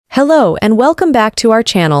Hello and welcome back to our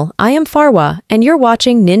channel. I am Farwa and you're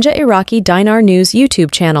watching Ninja Iraqi Dinar News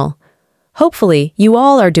YouTube channel. Hopefully, you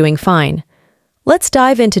all are doing fine. Let's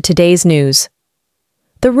dive into today's news.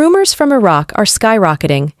 The rumors from Iraq are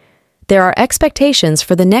skyrocketing. There are expectations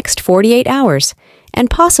for the next 48 hours, and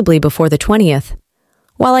possibly before the 20th.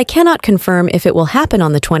 While I cannot confirm if it will happen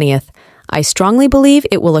on the 20th, I strongly believe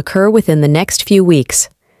it will occur within the next few weeks.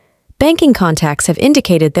 Banking contacts have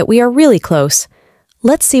indicated that we are really close.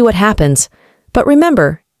 Let's see what happens. But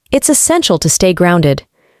remember, it's essential to stay grounded.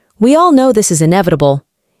 We all know this is inevitable.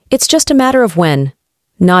 It's just a matter of when,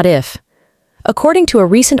 not if. According to a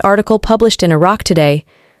recent article published in Iraq Today,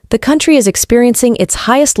 the country is experiencing its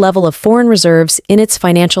highest level of foreign reserves in its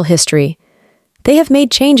financial history. They have made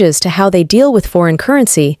changes to how they deal with foreign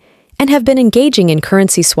currency and have been engaging in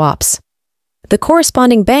currency swaps. The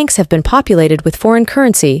corresponding banks have been populated with foreign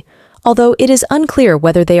currency, although it is unclear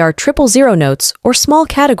whether they are 000 notes or small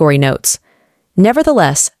category notes.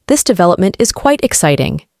 Nevertheless, this development is quite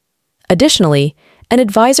exciting. Additionally, an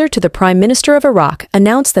advisor to the Prime Minister of Iraq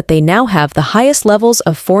announced that they now have the highest levels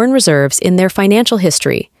of foreign reserves in their financial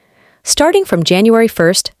history. Starting from January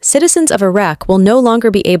 1st, citizens of Iraq will no longer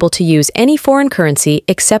be able to use any foreign currency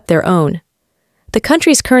except their own. The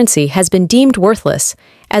country's currency has been deemed worthless,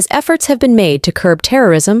 as efforts have been made to curb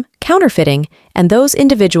terrorism, counterfeiting, and those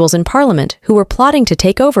individuals in parliament who were plotting to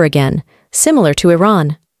take over again, similar to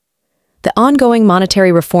Iran. The ongoing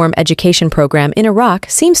monetary reform education program in Iraq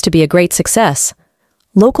seems to be a great success.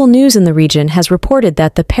 Local news in the region has reported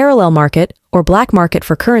that the parallel market, or black market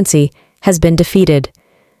for currency, has been defeated.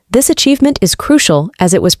 This achievement is crucial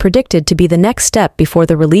as it was predicted to be the next step before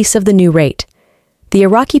the release of the new rate. The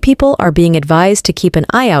Iraqi people are being advised to keep an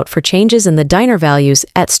eye out for changes in the dinar values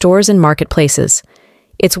at stores and marketplaces.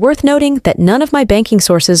 It's worth noting that none of my banking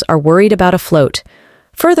sources are worried about a float.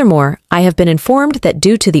 Furthermore, I have been informed that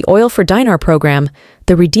due to the Oil for Dinar program,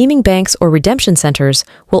 the redeeming banks or redemption centers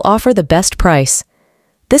will offer the best price.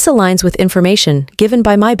 This aligns with information given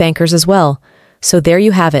by my bankers as well. So there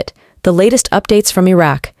you have it, the latest updates from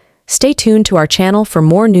Iraq. Stay tuned to our channel for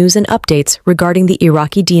more news and updates regarding the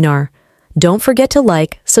Iraqi dinar. Don't forget to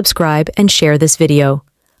like, subscribe, and share this video.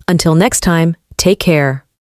 Until next time, take care.